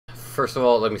First of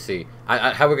all, let me see.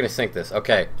 How are we gonna sync this?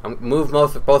 Okay, move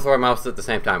both of our mouses at the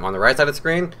same time. On the right side of the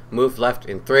screen, move left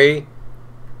in 3,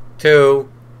 2,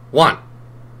 1.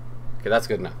 Okay, that's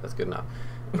good enough. That's good enough.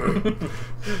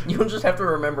 You'll just have to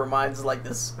remember mine's like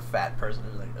this fat person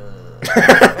who's like,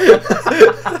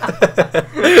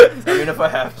 I mean, if I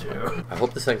have to. I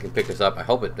hope this thing can pick us up. I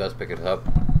hope it does pick us up.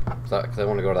 Because I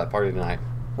want to go to that party tonight.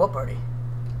 What party?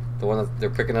 The one that they're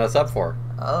picking us up for.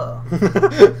 Oh. Oh,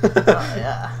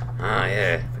 yeah. Oh,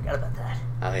 yeah. Forgot about that.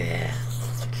 Oh, yeah.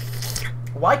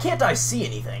 Why can't I see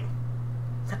anything?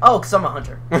 Oh, because I'm a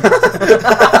hunter.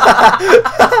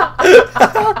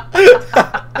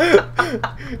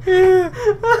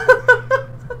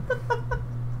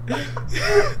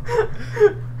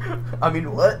 I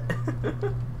mean, what?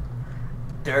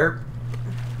 Derp.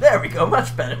 There we go,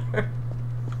 much better.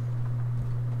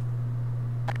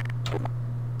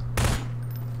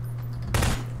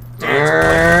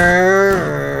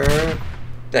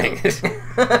 Dang it.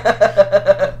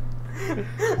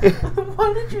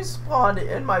 Why did you spawn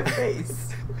in my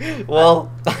face?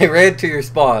 Well, I ran to your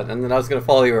spawn, and then I was going to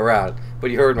follow you around, but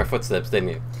you heard my footsteps, didn't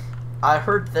you? I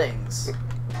heard things.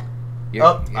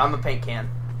 I'm a paint can.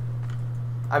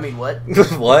 I mean, what?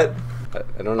 What?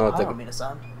 I don't know what that mean.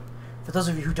 For those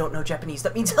of you who don't know Japanese,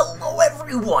 that means hello,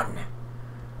 everyone!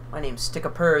 My name's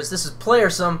tqpperz. This is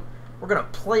Playersome. We're gonna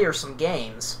player some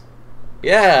games.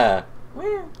 Yeah.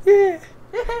 Yeah. Yeah.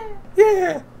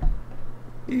 Yeah.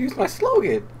 You used my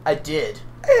slogan. I did.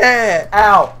 Yeah.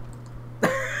 Ow.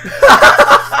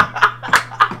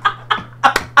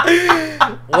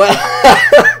 Well,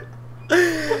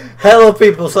 hello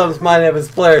people, my name is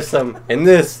Playersome, and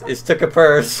this is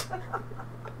tqpperz.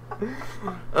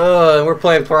 And we're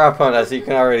playing Playersome, as you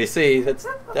can already see.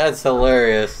 That's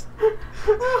hilarious.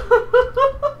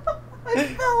 I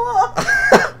fell off.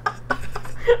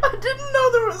 I didn't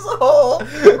know there was a hole.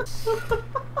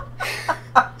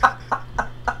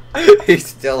 He's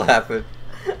still laughing.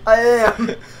 I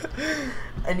am.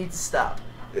 I need to stop.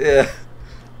 Yeah.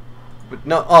 But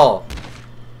no. Oh.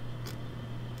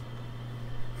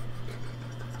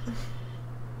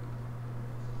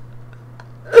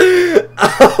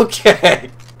 Okay.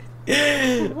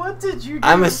 What did you do?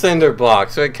 I'm a cinder block,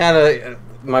 so it kind of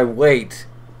my weight.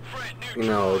 You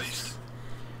know. It's,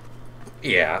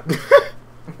 yeah.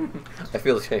 I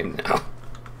feel ashamed now.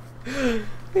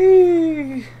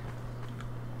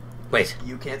 Wait.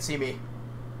 You can't see me.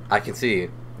 I can see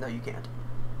you. No, you can't.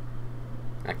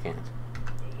 I can't.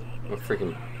 I'm a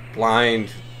freaking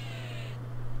blind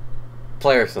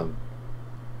playersome.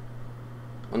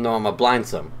 Oh, no, I'm a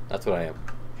blindsome. That's what I am.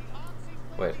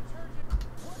 Wait.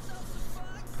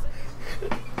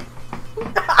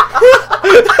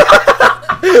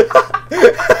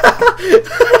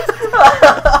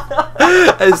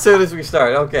 As soon as we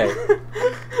start, okay.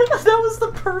 That was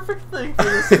the perfect thing for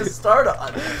this to start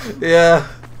on. Yeah.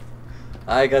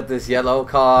 I got this yellow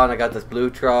car, and I got this blue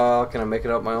truck, and I'm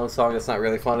making up my own song that's not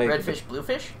really funny. Redfish,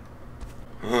 bluefish?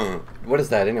 What is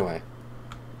that, anyway?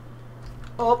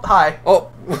 Oh, hi. Oh.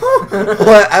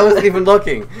 What? I wasn't even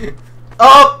looking.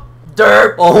 Oh,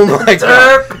 derp. Oh my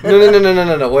god.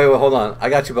 Derp. No. Wait, hold on. I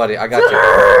got you, buddy. I got you.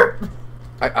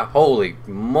 Derp. Holy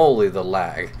moly, the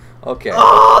lag. Okay.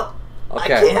 Oh,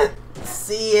 Okay. I can't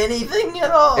see anything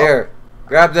at all. Here,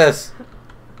 grab this.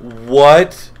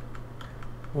 What?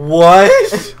 What?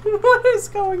 What is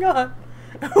going on?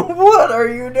 What are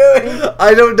you doing?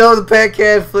 I don't know. The paint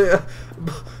can't.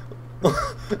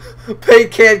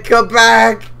 Paint can't come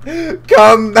back.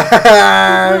 Come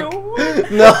back.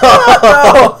 No.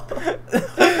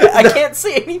 I can't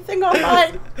see anything on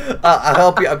mine. I'll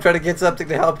help you. I'm trying to get something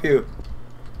to help you.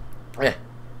 Yeah.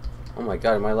 Oh my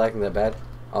god, am I lagging that bad?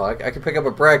 Oh, I can pick up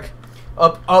a brick.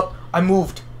 Up. I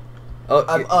moved. Oh,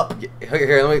 I'm up.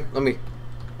 Here, let me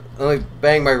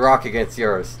bang my rock against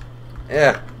yours.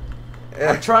 Yeah.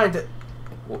 I'm trying to.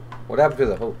 What happened to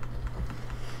the hole?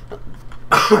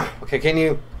 Okay, can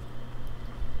you?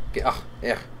 Oh,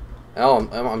 yeah. Oh,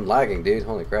 I'm lagging, dude.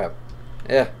 Holy crap.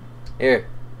 Yeah. Here.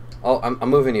 Oh, I'm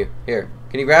moving you. Here.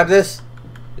 Can you grab this?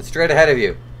 It's straight ahead of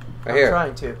you. Right here.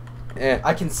 I'm trying to. Yeah.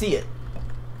 I can see it.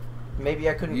 Maybe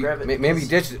I couldn't grab it. Maybe you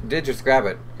did just grab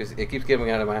it, because it keeps getting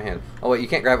out of my hand. Oh wait, you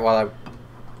can't grab it while I'm...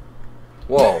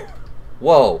 Whoa.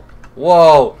 Whoa.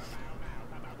 Whoa.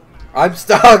 I'm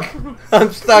stuck.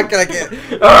 I'm stuck and I can't...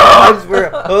 I swear.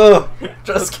 Oh.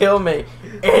 Just kill me.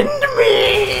 End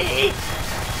me!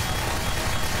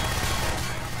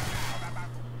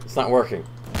 It's not working.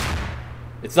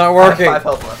 It's not working. I have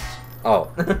 5 health left.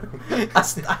 Oh.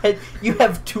 You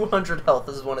have 200 health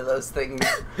is one of those things.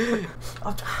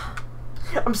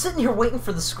 I'm sitting here waiting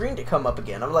for the screen to come up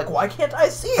again. I'm like, why can't I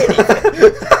see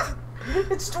anything?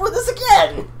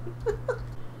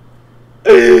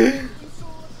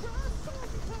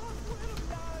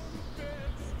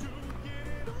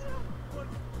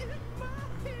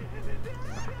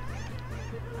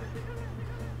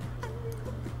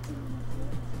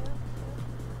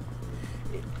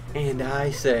 And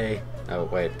I say... Oh,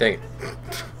 wait, dang it.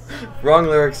 Wrong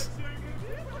lyrics.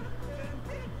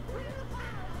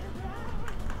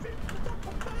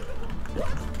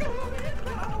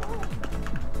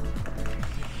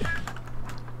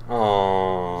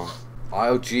 Aww.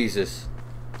 Oh, Jesus.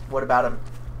 What about him?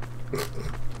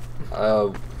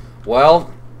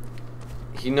 Well,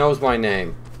 he knows my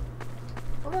name.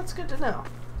 Well, that's good to know.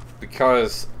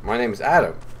 Because my name is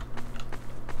Adam.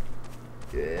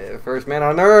 Yeah, first man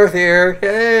on Earth here.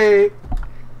 Hey.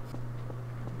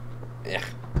 Yeah.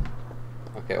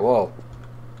 Okay. Whoa.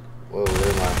 Whoa. Where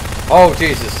am I? Oh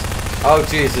Jesus. Oh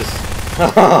Jesus.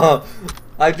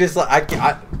 I just like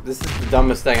this is the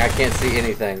dumbest thing. I can't see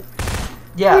anything.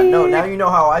 Yeah. No. Now you know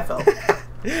how I felt.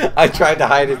 I tried to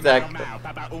hide it back.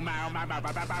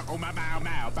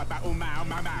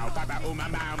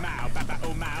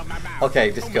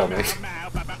 Okay, just kill me.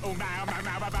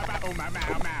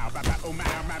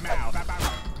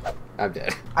 I'm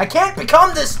dead. I can't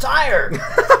become this tired.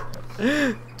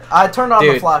 I turned on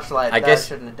the flashlight. I guess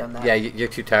shouldn't have done that. Yeah, you're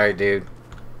too tired, dude.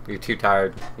 You're too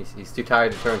tired. He's too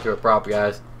tired to turn into a prop,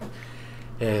 guys.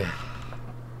 Get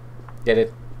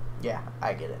it? Yeah,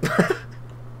 I get it.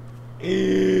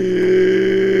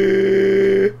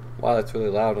 Wow, that's really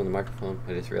loud on the microphone.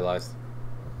 I just realized.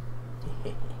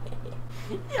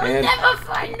 You'll never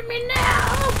find me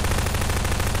now.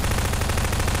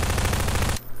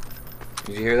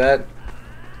 Did you hear that?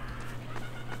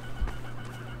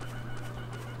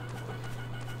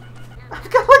 I've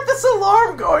got like this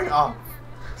alarm going off.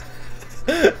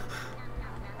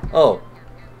 Oh.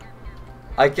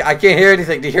 I can't hear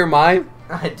anything. Do you hear mine?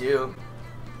 I do.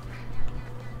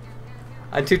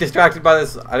 I'm too distracted by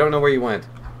this. I don't know where you went.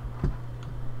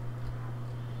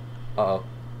 Uh-oh.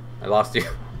 I lost you.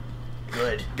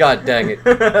 Good. God dang it.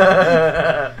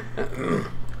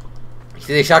 You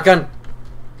see the shotgun?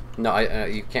 No,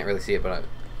 you can't really see it, but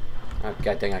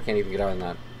God dang, I can't even get on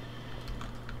that.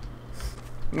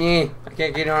 Yeah, I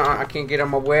can't get on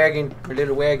my wagon, my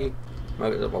little waggy. My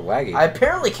waggy. I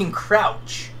apparently can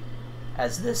crouch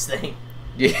as this thing.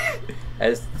 Yeah.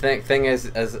 As thing as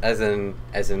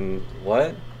in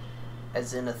what?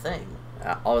 As in a thing.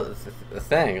 Oh, a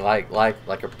thing like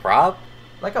a prop.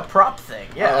 Like a prop thing,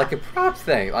 yeah. Like a prop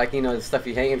thing, like the stuff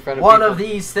you hang in front of. One people. of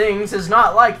these things is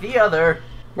not like the other.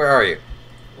 Where are you?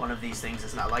 One of these things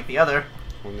is not like the other.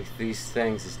 One of these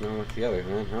things is not like the other,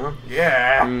 huh?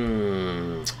 Yeah.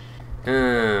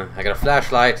 I got a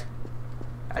flashlight.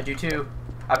 I do too.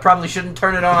 I probably shouldn't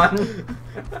turn it on.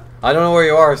 I don't know where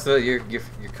you are, so you're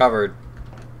covered.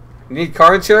 You need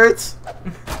car insurance?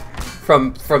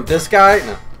 From this guy?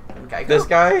 No. Okay, this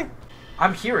guy?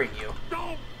 I'm hearing you.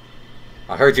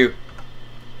 I heard you.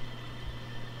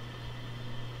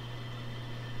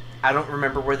 I don't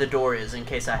remember where the door is in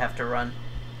case I have to run.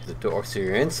 The door, so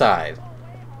you're inside.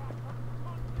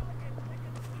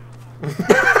 You're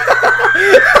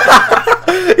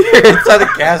inside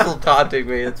the castle taunting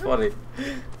me. It's funny.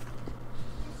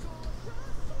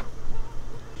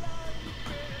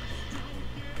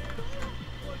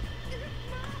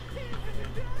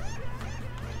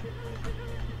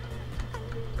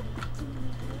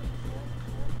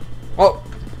 Oh!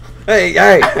 Hey!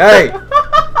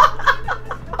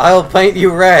 I'll paint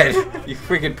you red, you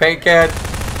freaking paint can.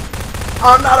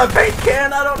 I'm not a paint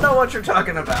can. I don't know what you're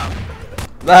talking about.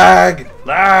 Lag!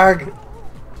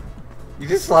 You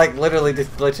just literally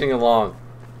just glitching along.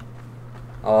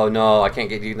 Oh no, I can't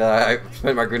get you. I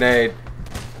spent my grenade.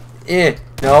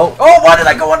 No. Oh, why did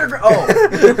I go under?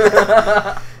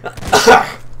 Oh.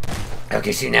 I'll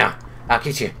get you now. I'll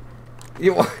get you.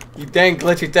 You dang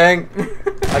glitchy thing.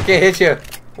 I can't hit you.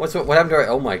 What happened to our?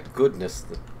 Oh my goodness.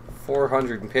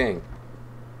 400 ping.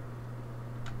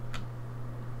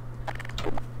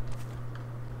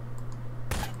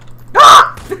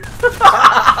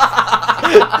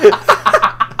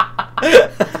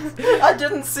 I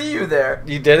didn't see you there.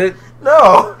 You did it?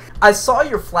 No. I saw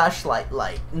your flashlight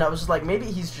light, and I was like, maybe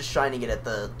he's just shining it at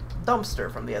the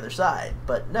dumpster from the other side.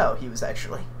 But no, he was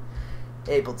actually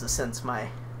able to sense my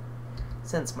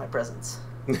presence.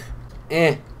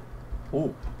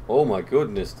 Ooh. Oh my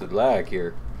goodness, the lag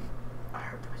here.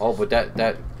 Oh, but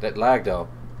that lag though.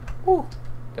 Ooh.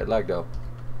 That lag though.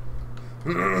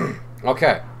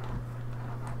 Okay.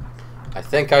 I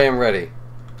think I am ready.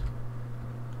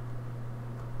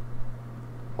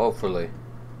 Hopefully.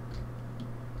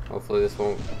 Hopefully this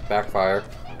won't backfire.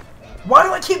 Why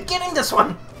do I keep getting this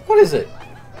one? What is it?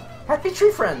 Happy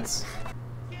Tree Friends.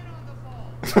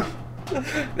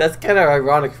 That's kind of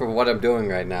ironic for what I'm doing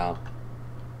right now.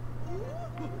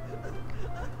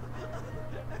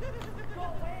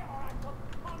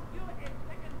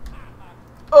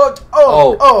 Oh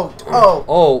Whoa!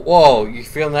 Oh! Whoa! You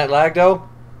feeling that lag though?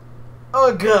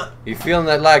 Oh god! You feeling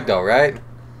that lag though, right?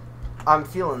 I'm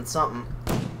feeling something.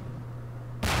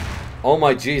 Oh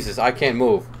my Jesus! I can't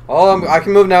move. Oh, I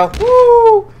can move now.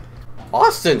 Woo!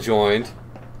 Austin joined.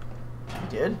 You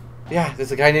did? Yeah,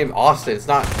 there's a guy named Austin. It's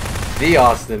not the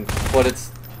Austin, but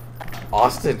it's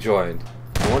Austin joined.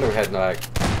 I wonder if we had lag.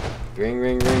 Ring,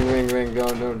 ring, ring, ring, ring. No,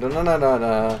 no, no, no, no, no,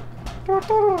 no.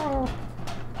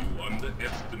 You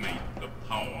underestimate the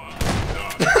power of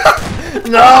God.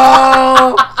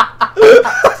 No!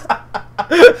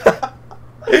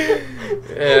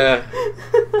 Yeah.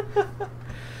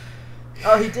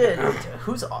 Oh, he did.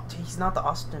 Who's he's not the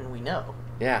Austin we know.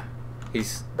 Yeah.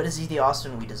 He's. But is he the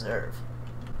Austin we deserve?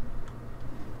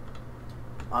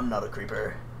 I'm not a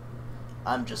creeper.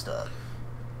 I'm just a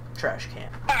trash can.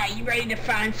 Alright, you ready to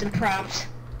find some props?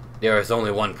 There is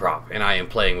only one prop, and I am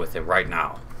playing with him right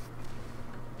now.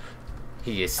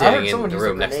 He is sitting in the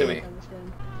room next to me.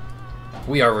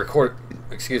 We are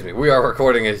we are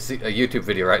recording a YouTube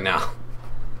video right now.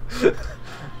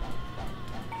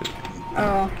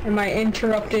 Oh, am I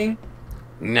interrupting?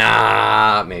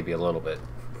 Nah, maybe a little bit.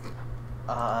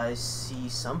 I see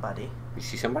somebody. You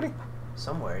see somebody?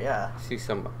 Somewhere, yeah. See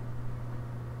somebody.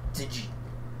 Did you...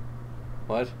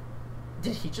 What?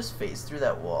 Did he just phase through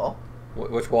that wall?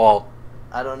 Which wall?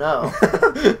 I don't know.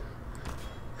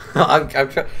 I'm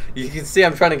trying. You can see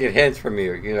I'm trying to get hints from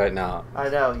you right now. I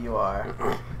know you are.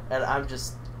 And I'm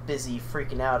just busy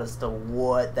freaking out as to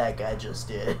what that guy just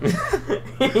did.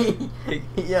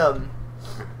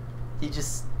 He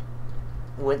just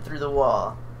went through the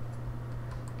wall.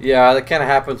 Yeah, that kind of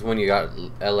happens when you got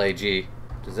LAG.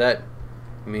 Does that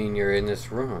mean you're in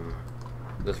this room?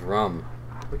 This room.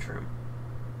 Which room?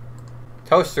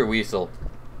 Toaster Weasel.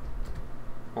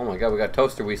 Oh my god, we got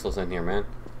Toaster Weasels in here, man.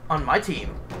 On my team.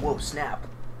 Whoa, snap.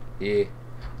 Yeah.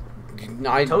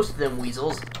 Toast them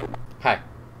weasels. Hi.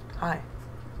 Hi.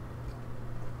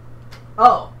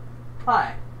 Oh.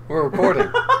 Hi. We're recording.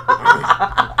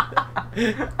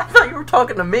 I thought you were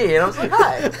talking to me, and I was like,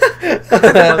 hi.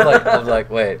 I was like,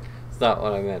 wait, it's not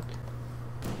what I meant.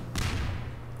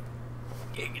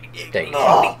 Dang.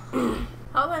 Oh.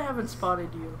 How they haven't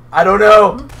spotted you? I don't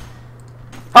know.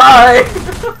 Hi.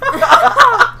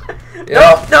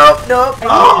 Yeah. Nope.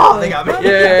 Oh, they got me.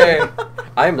 Yay!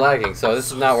 I'm lagging, so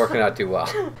this is not working out too well.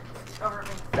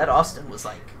 That Austin was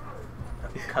like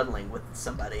cuddling with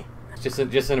somebody. Just in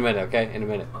a minute, okay? In a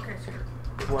minute. Okay, sure.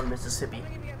 One Mississippi.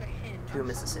 Two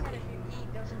Mississippi.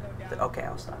 Okay,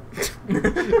 I'll stop.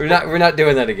 We're not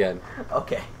doing that again.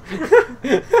 Okay.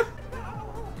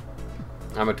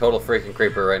 I'm a total freaking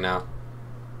creeper right now.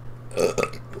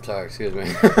 Sorry, excuse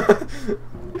me.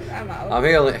 I'm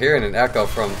hearing an echo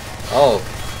from. Oh,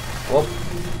 whoop.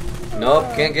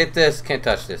 Nope, can't get this. Can't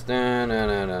touch this.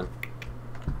 No.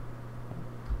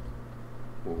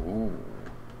 Ooh.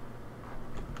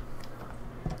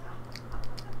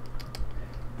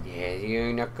 Yeah,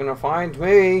 you're not gonna find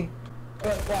me.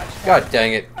 God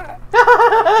dang it.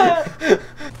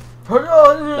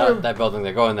 that building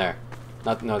there. Go in there.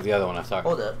 No, the other one. I'm sorry.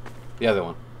 Hold up. The other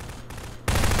one.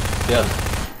 The other.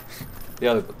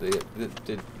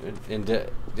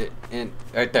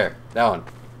 Right there. That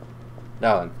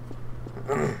one.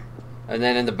 And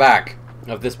then in the back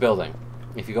of this building,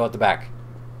 if you go out the back,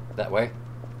 that way,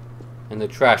 in the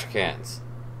trash cans,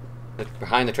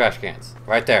 behind the trash cans,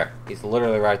 right there. He's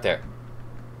literally right there.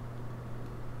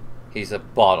 He's a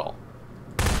bottle.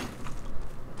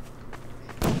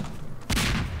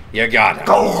 You got him.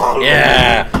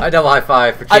 Yeah, I double high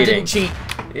five for cheating. I didn't cheat.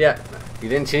 Yeah, you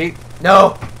didn't cheat.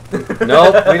 No.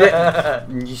 Nope, we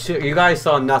didn't. You guys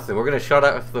saw nothing. We're gonna shut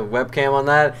off the webcam on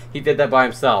that. He did that by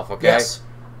himself. Okay. Yes.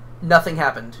 Nothing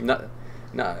happened. No.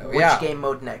 Which game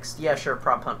mode next? Yeah, sure.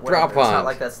 Prop hunt. Whatever. Prop hunt. It's not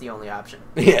like that's the only option.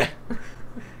 Yeah.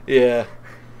 Yeah.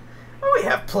 We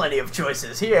have plenty of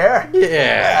choices here.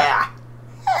 Yeah.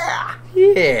 Yeah.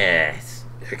 Yes.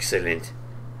 Excellent.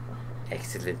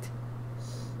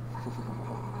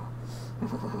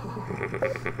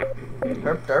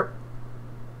 Herp derp.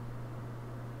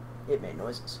 It made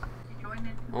noises.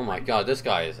 Oh my god, this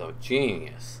guy is a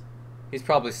genius. He's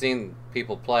probably seen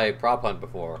people play prop hunt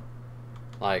before.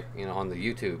 Like, you know, on the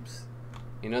YouTubes.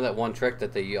 You know that one trick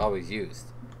that they always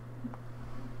used?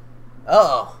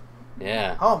 Oh.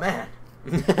 Yeah. Oh man.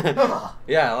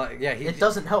 Yeah, It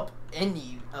doesn't help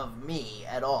any of me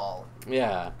at all.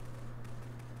 Yeah.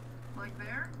 Like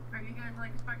there? Are you guys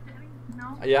like spectating?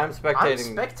 No? Yeah, I'm spectating.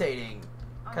 I'm spectating.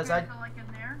 Because okay, so like in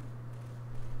there?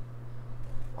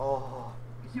 Oh.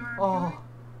 You see what I'm doing?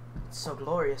 It's so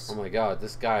glorious. Oh my god,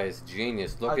 this guy is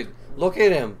genius. Look at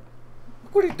him.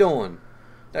 Look what he's doing.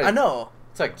 I know.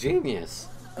 It's like genius.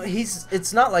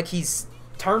 It's not like he's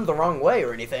turned the wrong way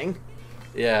or anything.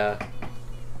 Yeah.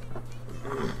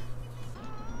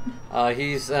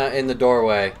 He's in the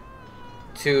doorway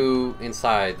to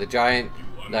inside the giant,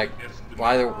 like,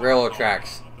 by the railroad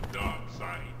tracks.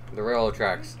 The railroad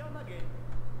tracks.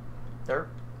 There.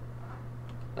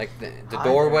 Like the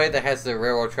doorway that has the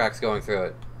railroad tracks going through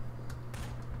it.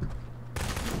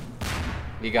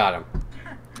 You got him.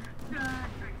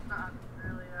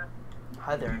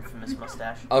 Hi there, infamous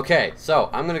mustache. Okay, so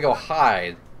I'm gonna go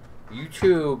hide. You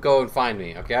two go and find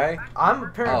me, okay? I'm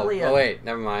apparently Oh wait,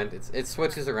 never mind. It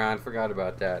switches around. Forgot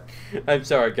about that. I'm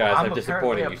sorry, guys. I'm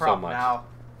disappointing you so much. Now.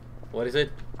 What is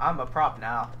it? I'm a prop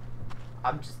now.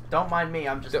 Don't mind me.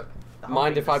 I'm just.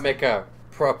 Mind if I make a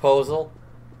proposal?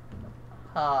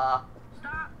 Stop.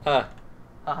 Huh.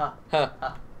 Huh. Huh.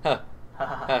 Huh.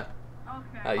 Huh.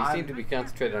 Okay. You seem to be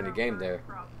concentrated on your game there.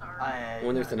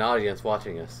 When there's an audience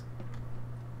watching us.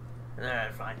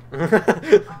 Alright, fine.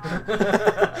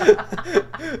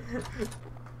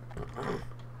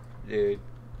 Dude.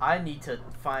 I need to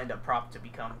find a prop to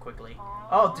become quickly.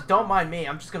 Oh, don't mind me.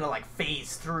 I'm just gonna like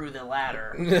phase through the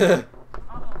ladder. I can't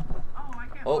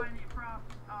find any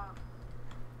props.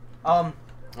 Oh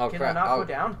Can crap! I not go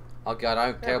down? Oh god,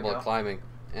 I'm There we terrible go. at climbing.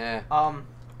 Eh.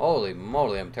 Holy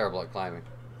moly, I'm terrible at climbing.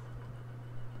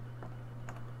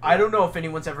 I don't know if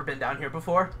anyone's ever been down here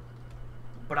before,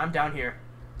 but I'm down here.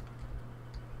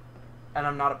 And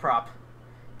I'm not a prop.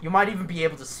 You might even be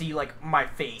able to see, like, my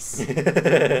face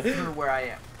through where I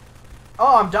am.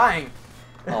 Oh, I'm dying!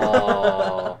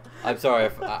 Oh, I'm sorry.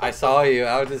 If I saw you,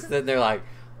 I was just sitting there like...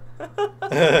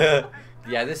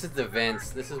 Yeah, this is the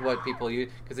vents. This is what people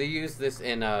use. Because they use this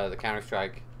in the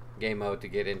Counter-Strike game mode to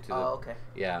get into the... Oh, okay.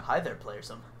 Yeah. Hi there,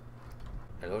 Playersome.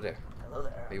 Hello there. Hello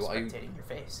there. I'm Are you- spectating your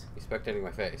face. You spectating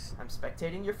my face? I'm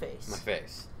spectating your face. My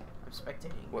face. I'm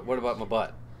spectating. What about my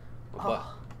butt? My butt.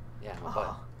 Oh. Yeah, my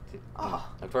butt. Oh.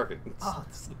 I'm twerking. Oh.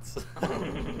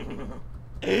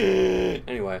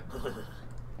 Anyway.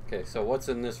 Okay, so what's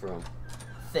in this room?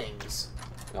 Things.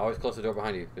 Always close the door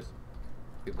behind you, because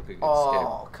people could get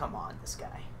Oh, come on, this guy.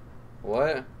 scared.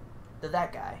 What?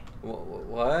 That guy.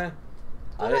 What?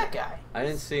 That guy. I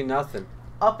didn't see nothing.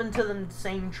 Up into the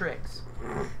same tricks.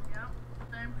 Yep,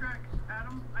 same tricks.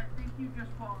 Adam, I think you just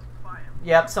walked by him.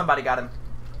 Yep, somebody got him.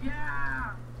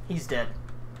 Yeah! He's dead.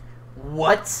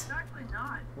 What? It's actually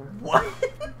not. What?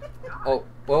 Oh,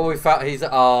 well, we found.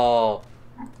 Oh.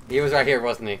 He was right here,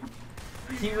 wasn't he?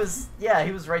 He was, yeah,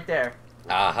 he was right there.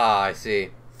 Aha, I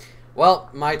see. Well,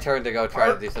 my turn to go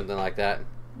try to do something like that.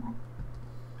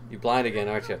 You blind again,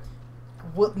 aren't you?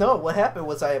 What? No, what happened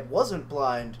was I wasn't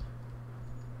blind,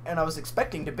 and I was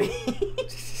expecting to be.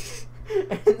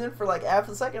 And then for like half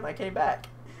a second, I came back,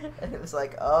 and it was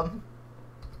like,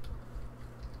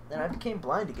 then I became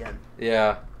blind again.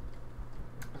 Yeah.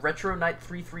 Retro Knight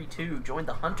 332 joined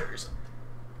the Hunters.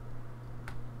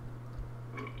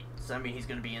 Does that mean he's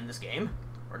going to be in this game?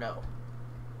 Or no?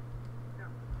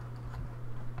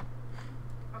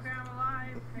 Okay, I'm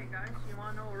alive. Hey guys, you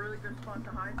wanna know a really good spot to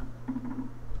hide?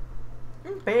 Oh,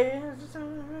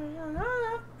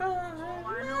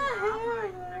 I know where I'll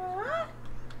hide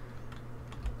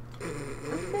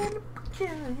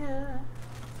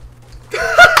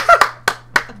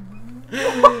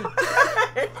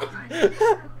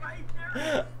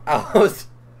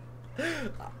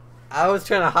I was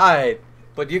trying to hide,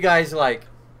 but you guys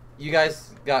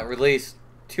got released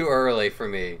too early for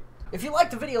me. If you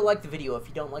liked the video, like the video. If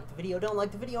you don't like the video, don't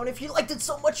like the video. And if you liked it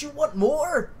so much you want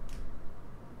more,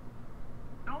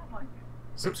 Don't like it.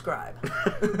 subscribe.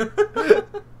 I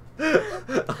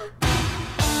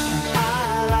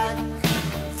like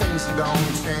things that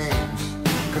don't change,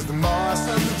 'cause the more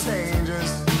something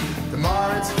changes, the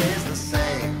more it stays the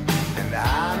same. And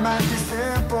I might be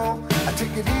simple, I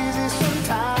take it easy.